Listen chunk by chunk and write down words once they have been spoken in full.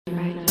Hey,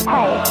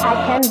 I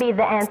can be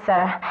the answer.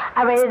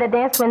 I ready to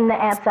dance when the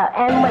answer.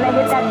 And when I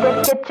hit that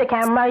bitch, get your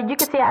camera. You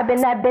can see I've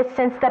been that bitch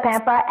since the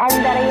pamper. And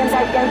that I am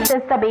that young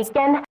since the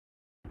beacon.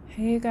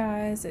 Hey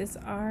guys, it's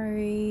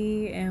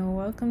Ari, and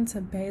welcome to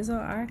Basil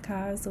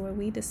Archives, where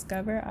we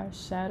discover our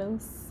shadow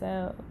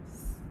selves.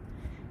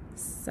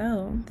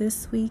 So,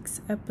 this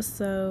week's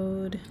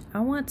episode, I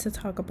want to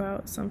talk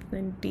about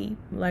something deep.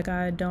 Like,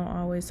 I don't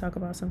always talk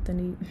about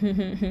something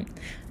deep.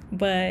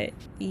 But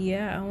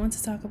yeah, I want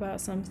to talk about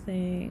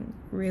something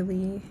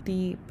really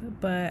deep.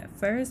 But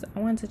first, I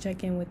want to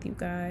check in with you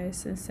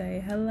guys and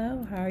say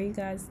hello. How are you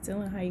guys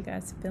doing? How are you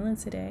guys feeling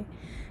today?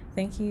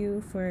 Thank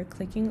you for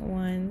clicking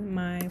on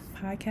my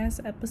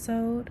podcast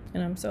episode,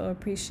 and I'm so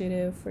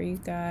appreciative for you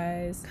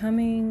guys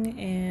coming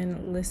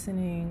and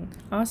listening.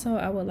 Also,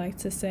 I would like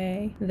to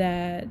say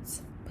that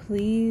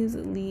please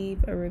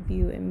leave a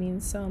review. It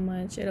means so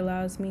much. It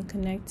allows me to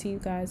connect to you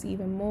guys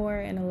even more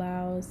and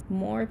allows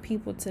more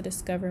people to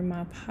discover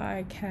my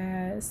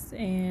podcast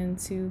and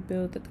to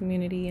build the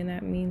community, and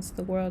that means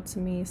the world to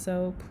me.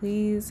 So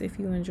please, if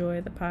you enjoy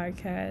the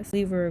podcast,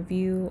 leave a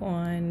review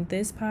on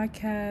this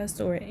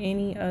podcast or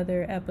any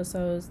other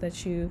episodes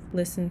that you've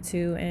listened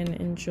to and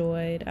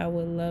enjoyed. I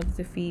would love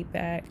the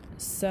feedback.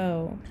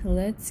 So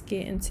let's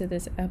get into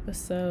this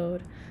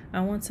episode.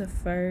 I want to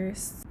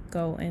first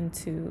go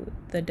into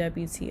the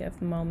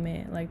WTF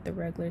moment, like the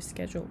regular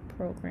scheduled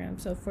program.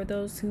 So for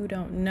those who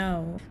don't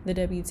know, the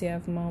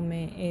WTF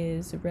moment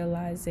is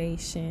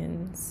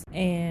realizations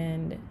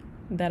and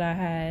that I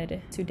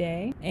had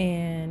today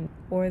and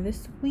or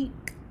this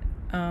week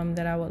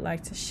that I would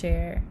like to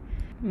share.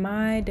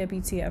 My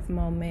WTF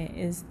moment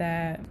is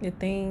that the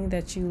thing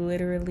that you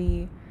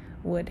literally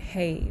would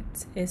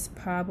hate is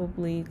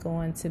probably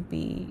going to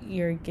be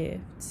your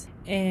gift.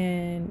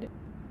 And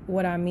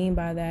what I mean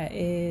by that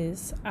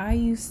is I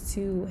used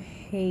to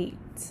hate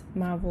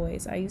my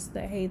voice. I used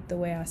to hate the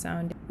way I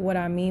sounded. What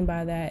I mean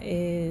by that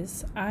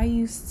is I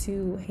used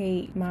to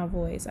hate my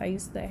voice. I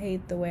used to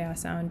hate the way I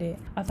sounded.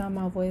 I thought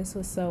my voice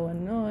was so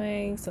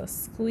annoying, so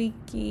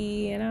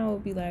squeaky, and I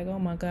would be like, oh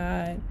my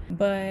God.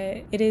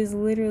 But it is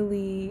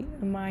literally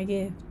my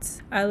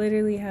gift. I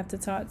literally have to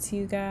talk to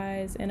you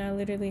guys, and I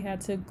literally had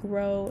to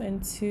grow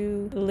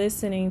into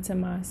listening to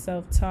my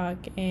self-talk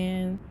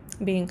and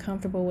being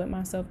comfortable with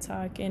my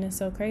self-talk. And it's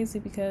so crazy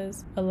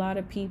because a lot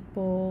of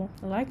people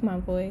like my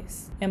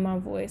voice, and my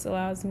voice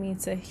allows me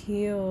to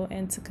heal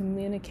and to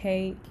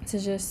communicate, to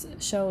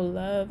just show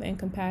love and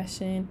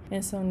compassion.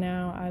 And so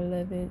now I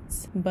love it.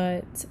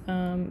 But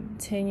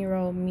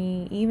 10-year-old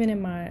me, even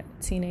in my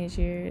teenage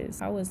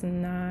years, I was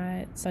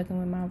not fucking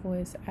with my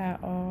voice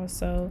at all.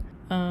 So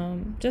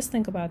just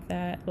think about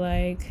that.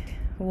 Like,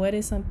 what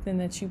is something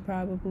that you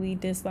probably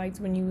disliked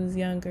when you was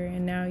younger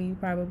and now you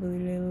probably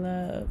really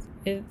love?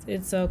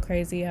 It's so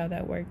crazy how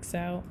that works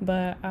out.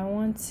 But I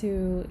want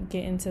to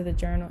get into the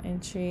journal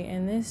entry,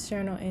 and this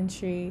journal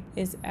entry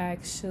is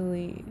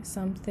actually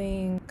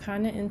something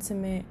kind of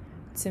intimate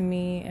to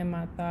me and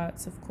my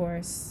thoughts, of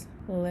course.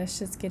 Let's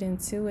just get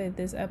into it.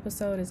 This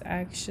episode is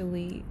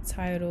actually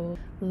titled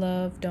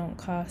Love Don't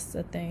Cost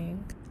a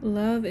Thing.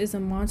 Love is a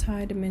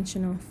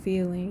multi-dimensional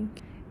feeling.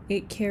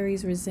 It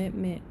carries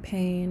resentment,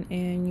 pain,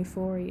 and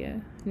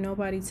euphoria.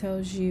 Nobody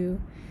tells you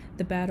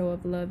the battle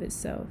of love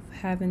itself,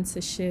 having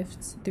to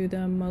shift through the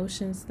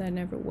emotions that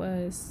never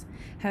was,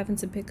 having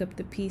to pick up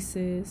the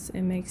pieces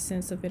and make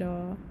sense of it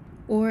all.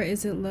 Or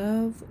is it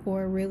love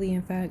or really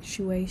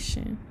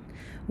infatuation?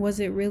 Was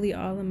it really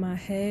all in my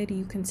head?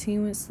 You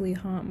continuously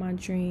haunt my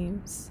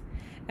dreams.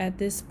 At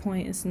this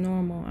point, it's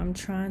normal. I'm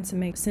trying to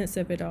make sense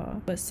of it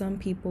all. But some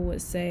people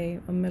would say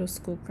a middle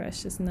school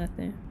crush is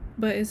nothing.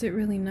 But is it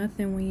really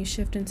nothing when you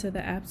shift into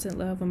the absent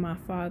love of my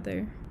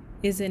father?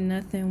 Is it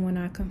nothing when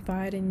I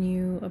confide in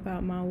you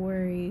about my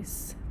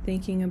worries?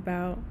 Thinking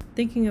about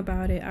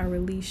it, I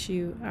release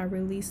you. I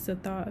release the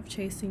thought of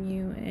chasing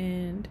you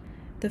and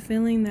the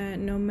feeling that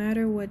no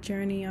matter what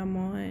journey I'm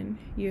on,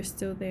 you're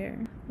still there.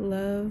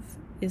 Love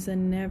is a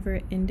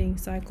never-ending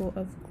cycle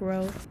of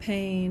growth,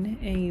 pain,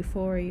 and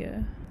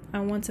euphoria.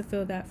 I want to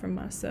feel that for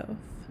myself,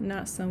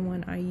 not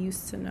someone I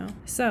used to know.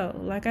 So,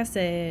 like I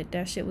said,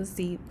 that shit was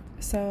deep.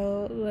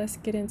 So let's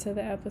get into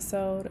the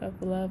episode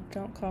of Love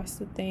Don't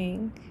Cost a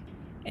Thing.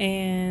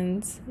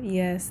 And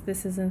yes,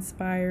 this is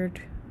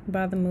inspired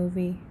by the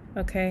movie,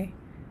 okay?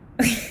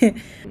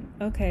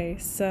 Okay,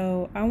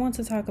 so I want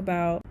to talk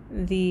about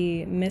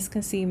the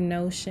misconceived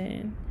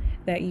notion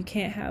that you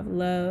can't have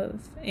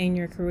love in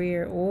your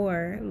career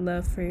or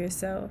love for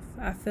yourself.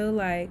 I feel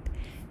like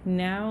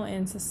now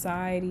in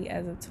society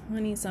as a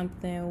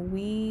 20-something,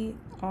 we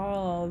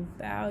all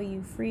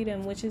value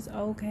freedom, which is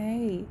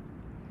okay,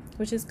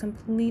 which is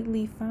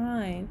completely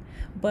fine,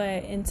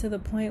 but to the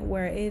point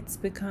where it's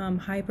become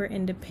hyper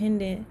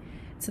independent,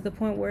 to the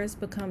point where it's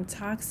become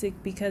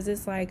toxic, because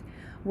it's like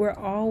we're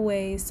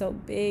always so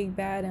big,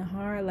 bad, and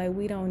hard, like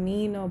we don't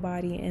need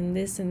nobody and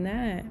this and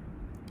that.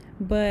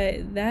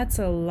 But that's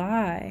a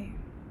lie.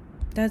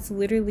 That's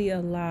literally a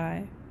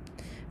lie.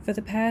 For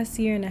the past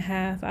year and a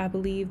half, I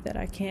believe that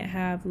I can't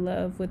have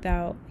love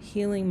without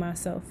healing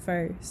myself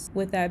first.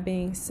 With that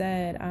being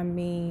said, I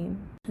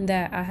mean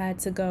that I had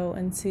to go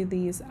into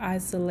these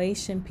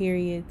isolation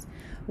periods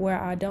where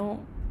I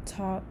don't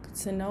talk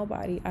to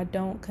nobody. I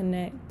don't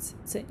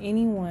connect to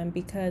anyone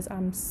because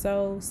I'm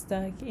so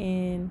stuck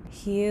in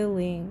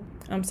healing.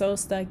 I'm so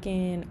stuck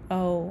in,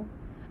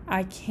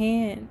 I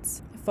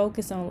can't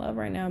focus on love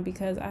right now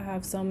because I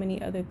have so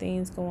many other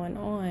things going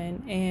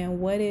on.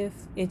 And what if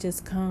it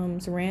just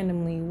comes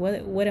randomly?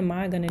 What am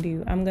I gonna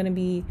do? I'm gonna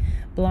be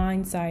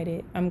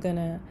blindsided. I'm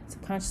gonna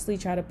subconsciously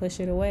try to push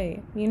it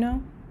away,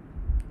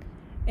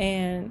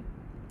 And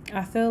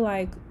I feel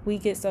like we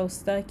get so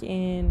stuck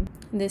in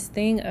this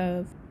thing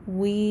of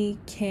we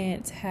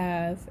can't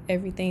have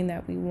everything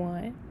that we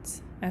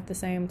want at the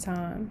same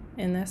time,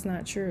 and that's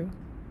not true.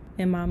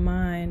 In my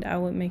mind, I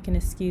would make an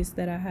excuse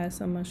that I had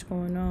so much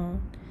going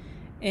on.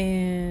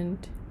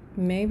 And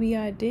maybe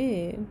I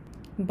did,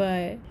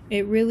 but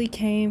it really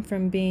came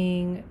from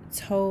being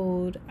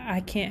told I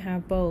can't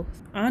have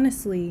both.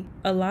 Honestly,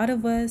 a lot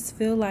of us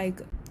feel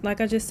like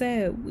I just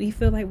said, we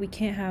feel like we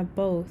can't have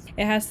both.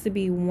 It has to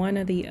be one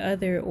or the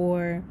other,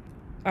 or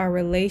our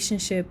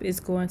relationship is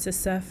going to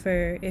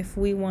suffer if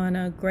we want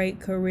a great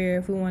career,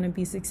 if we want to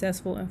be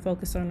successful and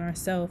focus on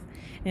ourselves,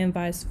 and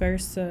vice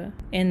versa.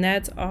 And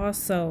that's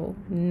also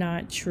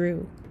not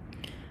true.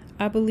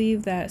 I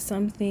believe that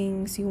some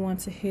things you want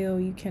to heal,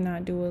 you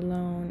cannot do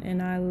alone.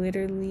 And I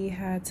literally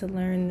had to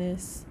learn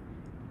this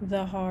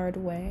the hard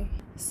way.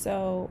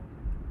 So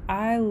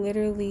I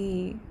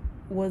literally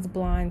was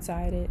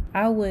blindsided.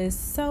 I was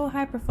so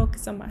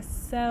hyper-focused on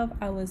myself.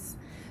 I was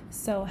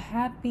so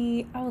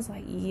happy. I was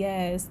like,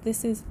 yes,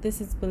 this is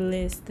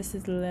bliss. This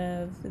is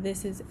love.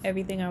 This is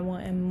everything I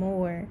want and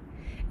more.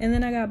 And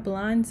then I got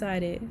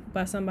blindsided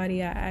by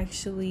somebody I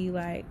actually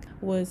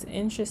was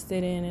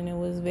interested in, and it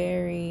was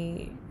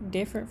very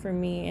different for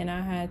me. And I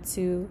had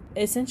to,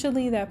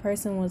 essentially that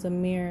person was a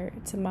mirror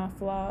to my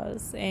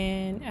flaws.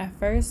 And at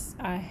first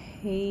I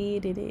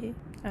hated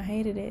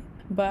it.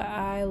 But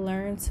I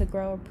learned to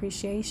grow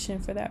appreciation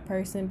for that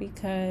person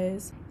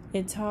because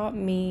it taught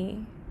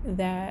me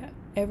that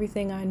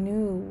everything I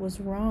knew was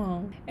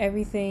wrong.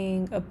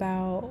 Everything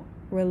about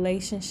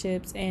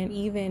relationships and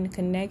even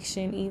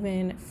connection,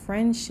 even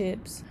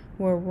friendships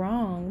were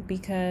wrong,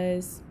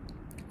 because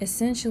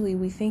essentially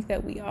we think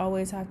that we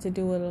always have to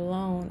do it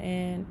alone.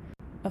 And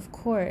of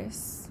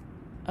course,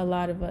 a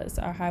lot of us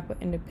are hyper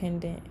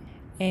independent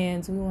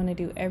and we want to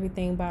do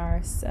everything by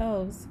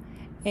ourselves.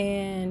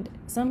 And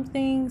some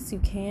things you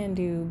can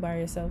do by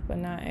yourself, but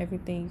not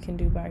everything you can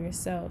do by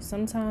yourself.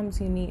 Sometimes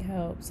you need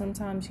help.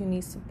 Sometimes you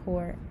need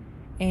support.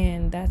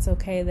 And that's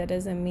okay. That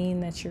doesn't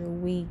mean that you're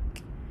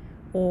weak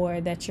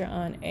or that you're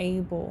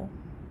unable.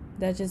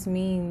 That just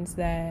means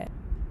that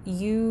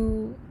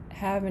you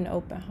have an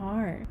open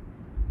heart.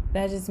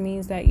 That just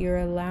means that you're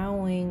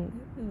allowing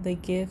the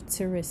gift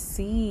to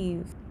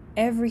receive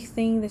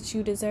everything that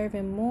you deserve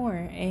and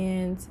more.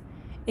 And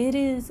it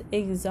is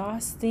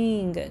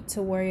exhausting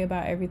to worry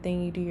about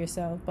everything you do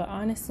yourself, but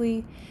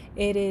honestly,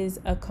 it is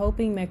a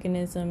coping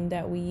mechanism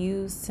that we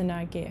use to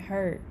not get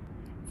hurt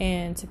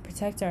and to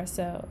protect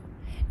ourselves.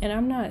 And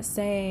I'm not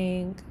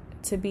saying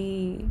to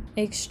be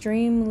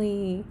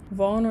extremely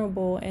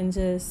vulnerable and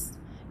just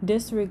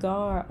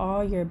disregard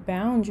all your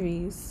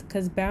boundaries,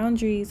 because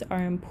boundaries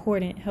are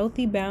important.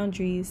 Healthy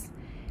boundaries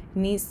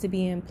needs to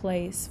be in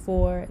place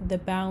for the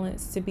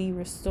balance to be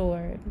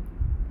restored.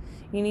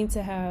 You need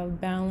to have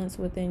balance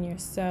within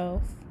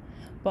yourself,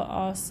 but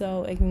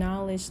also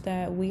acknowledge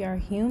that we are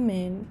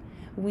human.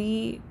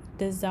 We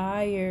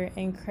desire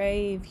and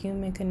crave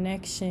human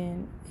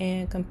connection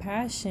and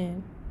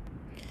compassion.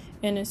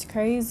 And it's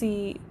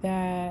crazy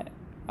that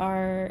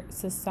our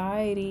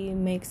society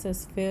makes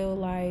us feel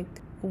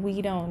like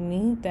we don't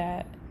need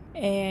that.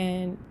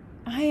 And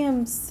I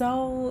am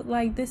so,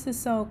 this is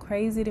so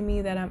crazy to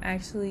me that I'm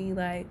actually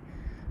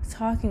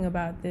talking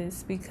about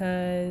this,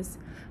 because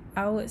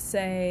I would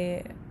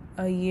say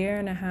a year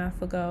and a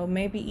half ago,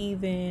 maybe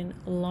even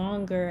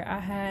longer, I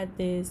had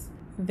this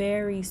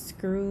very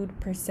screwed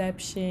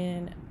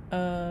perception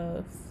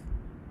of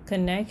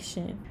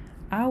connection.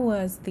 I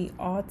was the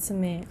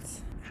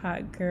ultimate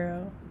hot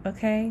girl,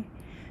 okay?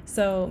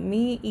 So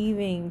me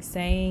even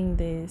saying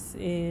this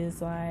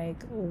is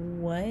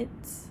what?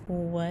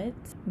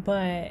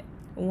 But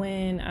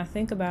when I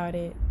think about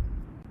it,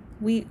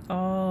 we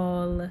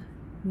all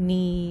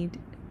need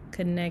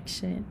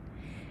connection.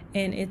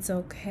 And it's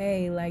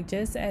okay.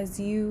 Just as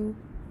you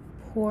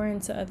pour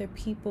into other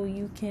people,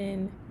 you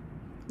can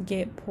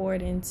get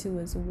poured into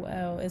as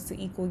well. It's an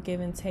equal give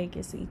and take.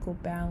 It's an equal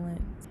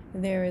balance.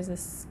 There is a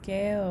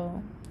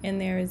scale and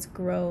there is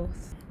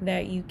growth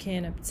that you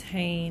can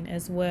obtain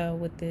as well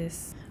with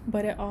this.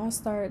 But it all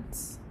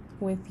starts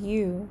with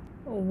you.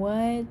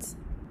 What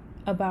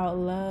about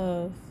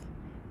love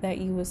that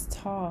you was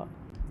taught?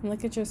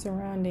 Look at your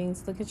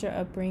surroundings. Look at your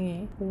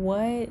upbringing.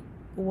 What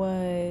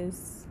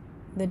was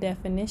the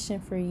definition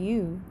for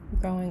you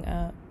growing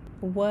up?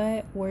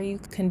 What were you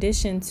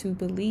conditioned to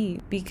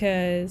believe?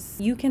 Because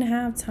you can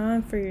have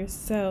time for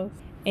yourself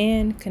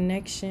and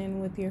connection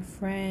with your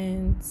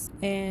friends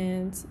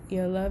and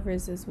your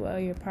lovers as well,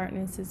 your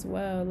partners as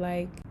well.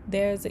 Like,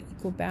 there's an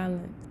equal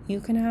balance. You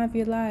can have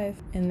your life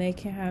and they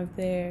can have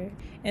theirs.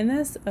 And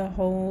that's a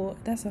whole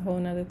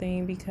nother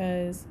thing,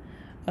 because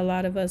a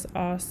lot of us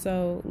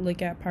also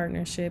look at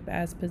partnership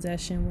as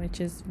possession, which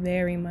is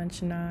very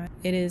much not.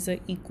 It is an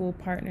equal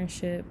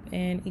partnership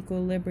and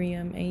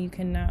equilibrium, and you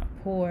cannot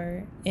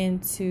pour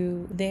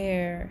into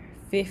their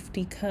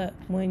 50 cup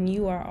when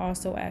you are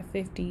also at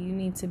 50. You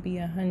need to be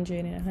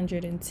 100 and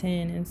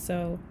 110. And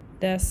so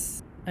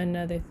that's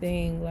another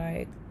thing.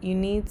 Like, you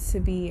need to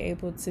be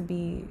able to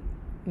be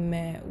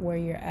met where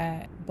you're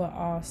at, but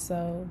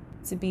also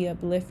to be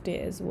uplifted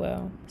as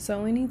well.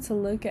 So we need to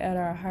look at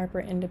our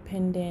hyper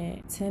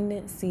independent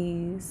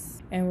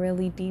tendencies and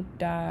really deep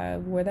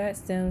dive where that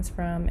stems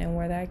from and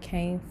where that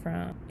came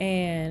from,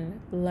 and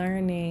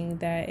learning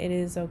that it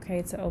is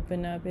okay to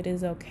open up. It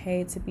is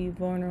okay to be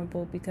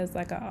vulnerable, because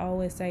like I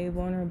always say,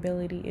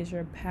 vulnerability is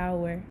your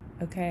power.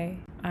 Okay,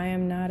 I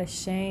am not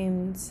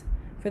ashamed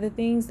for the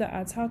things that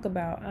I talk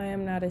about. I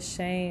am not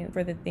ashamed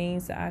for the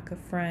things that I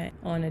confront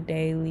on a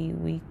daily,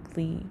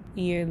 weekly,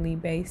 yearly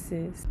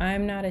basis.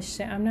 I'm not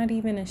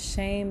even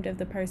ashamed of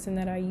the person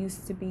that I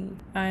used to be.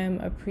 I am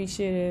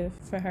appreciative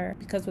for her,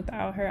 because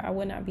without her, I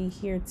would not be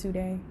here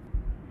today.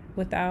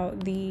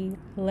 Without the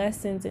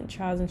lessons and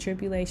trials and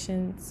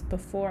tribulations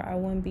before, I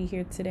wouldn't be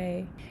here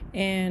today.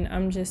 And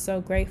I'm just so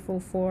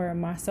grateful for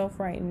myself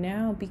right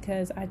now,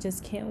 because I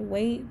just can't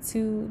wait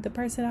to the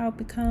person I'll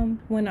become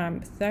when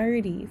I'm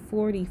 30,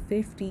 40,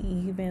 50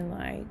 even.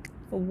 Like,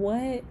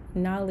 what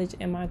knowledge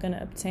am I going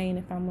to obtain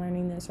if I'm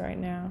learning this right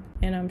now?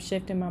 And I'm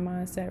shifting my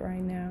mindset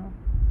right now.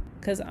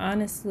 Because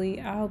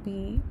honestly, I'll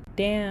be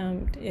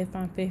damned if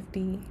I'm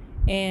 50.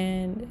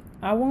 And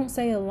I won't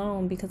say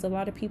alone, because a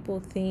lot of people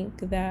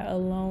think that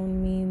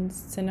alone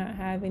means to not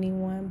have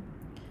anyone.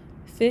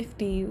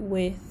 50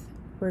 with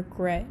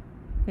regret.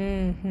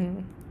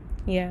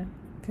 Yeah,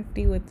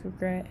 50 with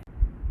regret.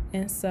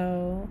 And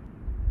so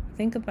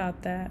think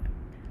about that.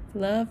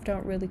 Love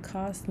don't really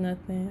cost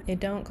nothing. It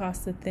don't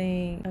cost a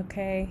thing,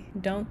 okay?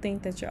 Don't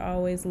think that you're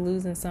always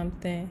losing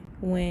something.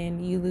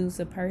 When you lose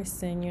a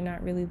person, you're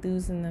not really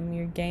losing them.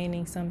 You're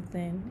gaining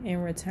something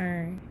in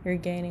return. You're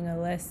gaining a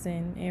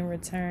lesson in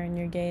return.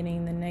 You're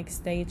gaining the next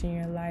stage in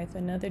your life.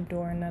 Another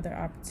door, another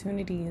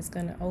opportunity is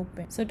going to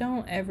open. So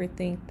don't ever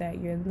think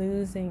that you're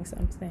losing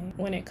something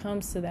when it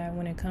comes to that,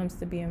 when it comes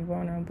to being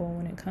vulnerable,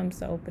 when it comes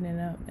to opening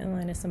up and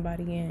letting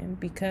somebody in,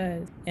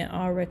 because in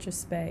all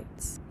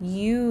retrospects,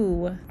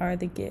 you are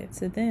the gift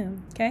to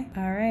them. Okay?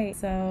 All right.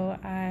 So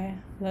I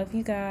love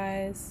you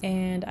guys,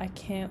 and I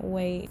can't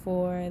wait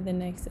for the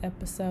next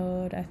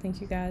episode. I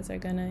think you guys are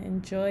gonna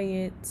enjoy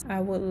it. I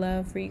would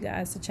love for you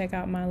guys to check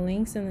out my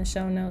links in the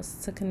show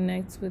notes to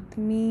connect with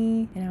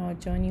me, and I will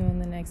join you on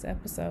the next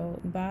episode.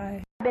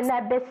 Bye. I've been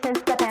that bitch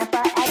since the pamper.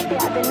 Actually,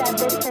 I've been that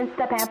bitch since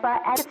the pamper.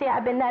 Actually,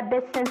 I've been that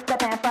bitch since the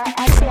pamper.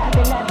 Actually, I've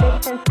been that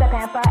bitch since the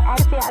pamper.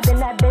 Actually, I've been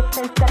that bitch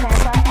since the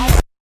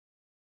pamper.